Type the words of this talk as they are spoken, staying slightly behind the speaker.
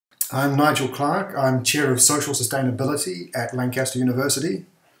I'm Nigel Clark. I'm Chair of Social Sustainability at Lancaster University.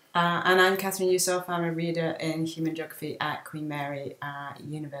 And I'm Kathryn Yusoff. I'm a reader in Human Geography at Queen Mary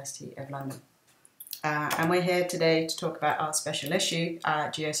University of London. And we're here today to talk about our special issue,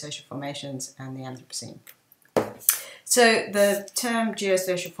 Geosocial Formations and the Anthropocene. So the term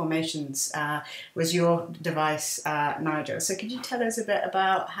geosocial formations was your device, Nigel. So could you tell us a bit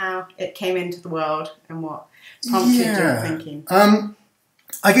about how it came into the world and what prompted your thinking?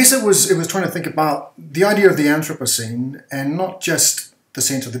 I guess it was trying to think about the idea of the Anthropocene, and not just the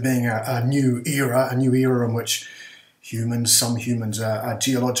sense of there being a new era in which some humans are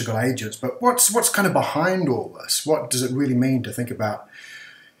geological agents, but what's kind of behind all this? What does it really mean to think about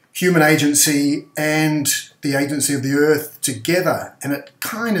human agency and the agency of the Earth together? And it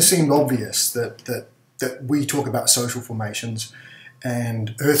kind of seemed obvious that we talk about social formations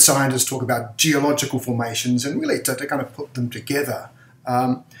and Earth scientists talk about geological formations, and really to kind of put them together.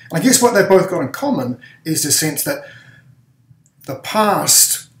 I guess what they've both got in common is the sense that the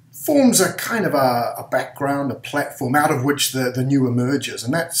past forms a kind of a background, a platform out of which the new emerges,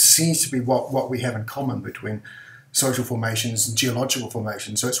 and that seems to be what we have in common between social formations and geological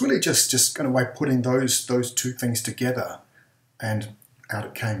formations. So it's really just kind of way putting those two things together, and out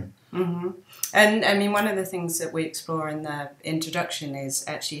it came. Mm-hmm. And I mean, one of the things that we explore in the introduction is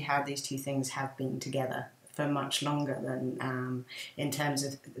actually how these two things have been together for much longer than in terms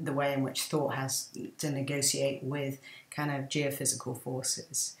of the way in which thought has to negotiate with kind of geophysical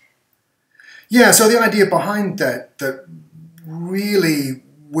forces. Yeah, so the idea behind that really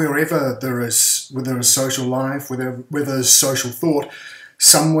wherever there is social life, where there's social thought,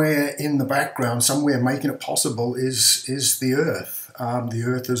 somewhere in the background, somewhere making it possible is the Earth. The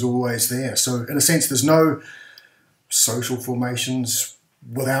Earth is always there. So in a sense, there's no social formations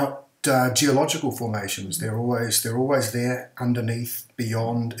without geological formations. They're always there, underneath,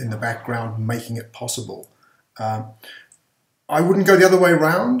 beyond, in the background, making it possible. I wouldn't go the other way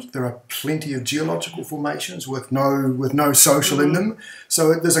around. There are plenty of geological formations with no social in them.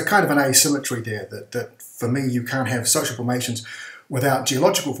 So there's a kind of an asymmetry there that for me, you can't have social formations without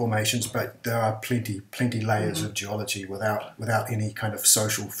geological formations, but there are plenty layers of geology without any kind of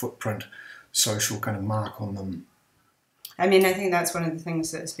social footprint, social kind of mark on them. I mean, I think that's one of the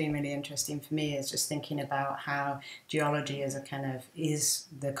things that's been really interesting for me, is just thinking about how geology is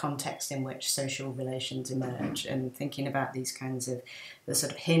the context in which social relations emerge, and thinking about these kinds of the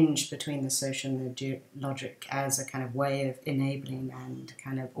sort of hinge between the social and the geologic as a kind of way of enabling and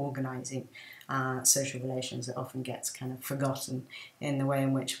kind of organising social relations that often gets kind of forgotten in the way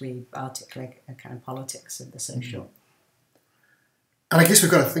in which we articulate a kind of politics of the social. And I guess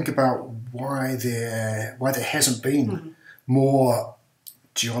we've got to think about why there hasn't been more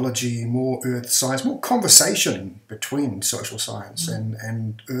geology, more earth science, more conversation between social science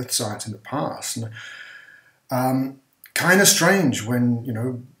and earth science in the past. And, kind of strange when,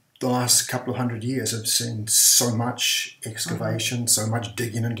 the last couple of 100 years have seen so much excavation, so much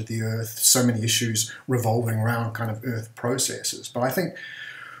digging into the earth, so many issues revolving around kind of earth processes. But I think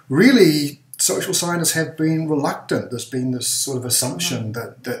really social scientists have been reluctant. There's been this sort of assumption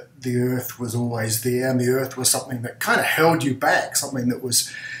that the Earth was always there, and the Earth was something that kind of held you back, something that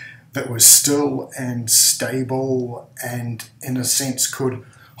was still and stable, and in a sense could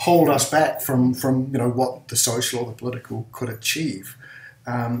hold us back from what the social or the political could achieve.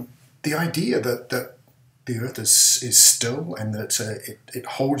 The idea that the Earth is still, and that it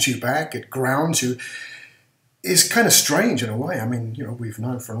holds you back, it grounds you, is kind of strange in a way. I mean, we've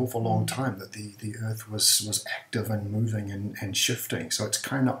known for an awful long time that the Earth was active and moving and shifting. So it's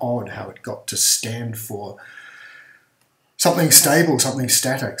kind of odd how it got to stand for something stable, something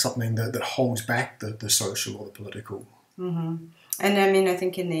static, something that holds back the social or the political. Mm-hmm. And I mean, I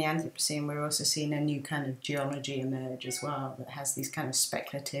think in the Anthropocene, we're also seeing a new kind of geology emerge as well, that has these kind of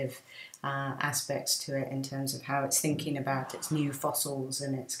speculative aspects to it in terms of how it's thinking about its new fossils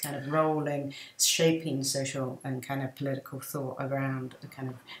and its kind of role in shaping social and kind of political thought around the kind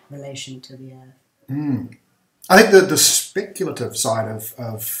of relation to the Earth. I think that the speculative side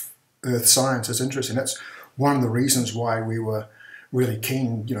of earth science is interesting. That's one of the reasons why we were really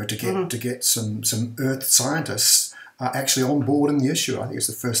keen, to get some earth scientists actually on board in the issue. I think it's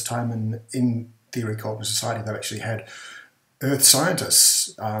the first time in Theory Cognitive Society they've actually had earth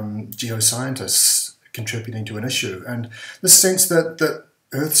scientists, geoscientists contributing to an issue, and the sense that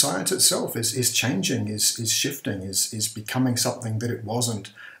earth science itself is changing, is shifting, is becoming something that it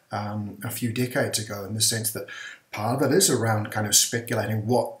wasn't a few decades ago, in the sense that part of it is around kind of speculating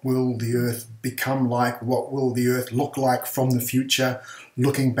what will the Earth become like, what will the Earth look like from the future,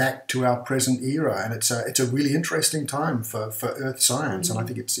 looking back to our present era. And it's a really interesting time for Earth science. And I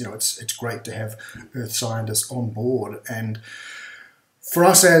think it's great to have Earth scientists on board, and for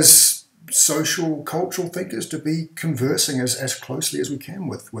us as social, cultural thinkers to be conversing as closely as we can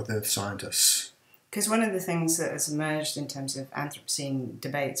with Earth scientists. Because one of the things that has emerged in terms of Anthropocene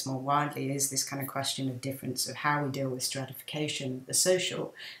debates more widely is this kind of question of difference of how we deal with stratification of the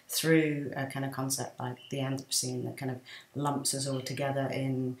social through a kind of concept like the Anthropocene that kind of lumps us all together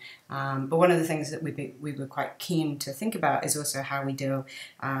in. But one of the things that we were quite keen to think about is also how we deal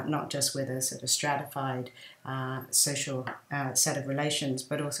not just with a sort of stratified social set of relations,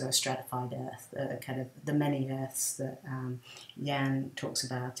 but also a stratified Earth, kind of the many Earths that Jan talks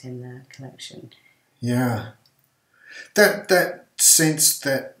about in the collection. Yeah, that sense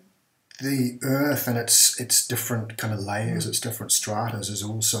that the Earth and its different kind of layers, its different stratas, is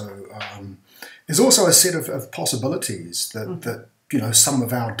also a set of possibilities that some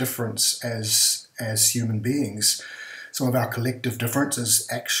of our difference as human beings, some of our collective differences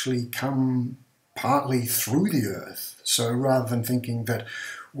actually come partly through the Earth. So rather than thinking that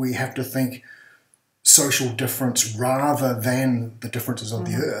we have to think social difference rather than the differences of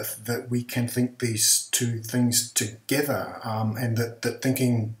the Earth, that we can think these two things together, and that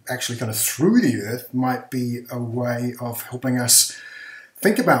thinking actually kind of through the Earth might be a way of helping us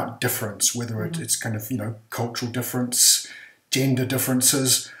think about difference, whether it's kind of cultural difference, gender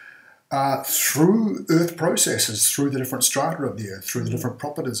differences, through Earth processes, through the different strata of the Earth, through the different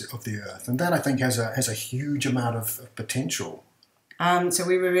properties of the Earth, and that I think has a huge amount of potential. So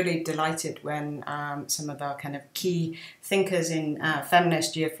we were really delighted when some of our kind of key thinkers in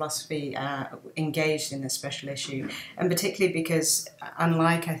feminist geophilosophy engaged in this special issue, and particularly because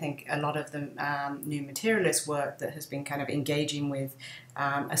unlike I think a lot of the new materialist work that has been kind of engaging with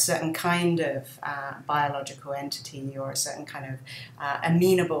a certain kind of biological entity or a certain kind of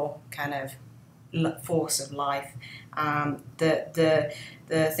amenable kind of force of life,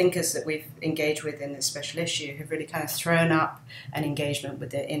 the thinkers that we've engaged with in this special issue have really kind of thrown up an engagement with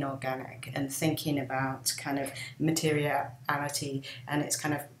the inorganic and thinking about kind of materiality and its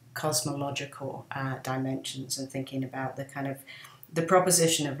kind of cosmological dimensions, and thinking about the kind of the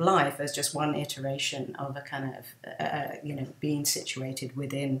proposition of life as just one iteration of a kind of being situated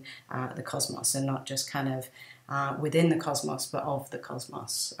within the cosmos, and not just kind of within the cosmos but of the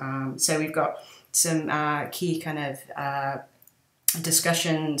cosmos. So we've got some key kind of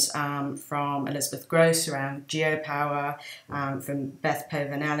discussions from Elizabeth Gross around geopower, from Beth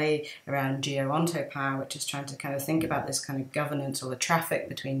Povanelli around geoontopower, which is trying to kind of think about this kind of governance or the traffic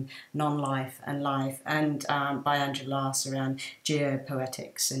between non-life and life, and by Angela Lass around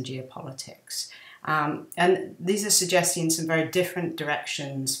geopoetics and geopolitics. And these are suggesting some very different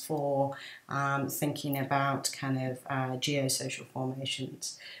directions for thinking about kind of geosocial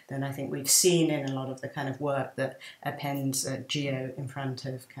formations than I think we've seen in a lot of the kind of work that appends geo in front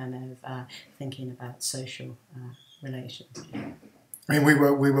of kind of thinking about social relations. I mean, we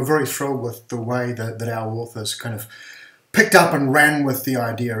were very thrilled with the way that our authors kind of picked up and ran with the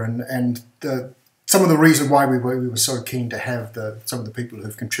idea, and some of the reason why we were so keen to have some of the people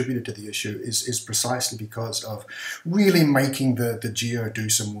who've contributed to the issue is precisely because of really making the geo do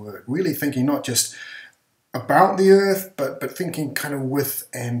some work, really thinking not just about the Earth, but thinking kind of with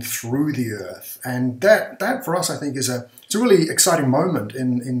and through the Earth. And that for us, I think, it's a really exciting moment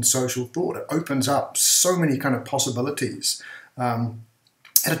in social thought. It opens up so many kind of possibilities at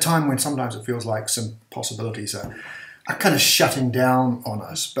a time when sometimes it feels like some possibilities are kind of shutting down on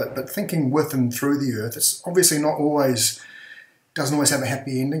us, but thinking with and through the Earth, it's obviously doesn't always have a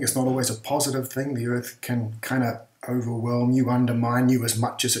happy ending. It's not always a positive thing. The Earth can kind of overwhelm you, undermine you as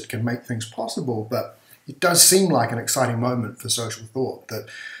much as it can make things possible, but it does seem like an exciting moment for social thought, that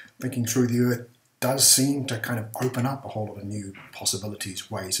thinking through the Earth does seem to kind of open up a whole lot of new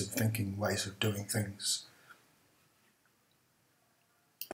possibilities, ways of thinking, ways of doing things.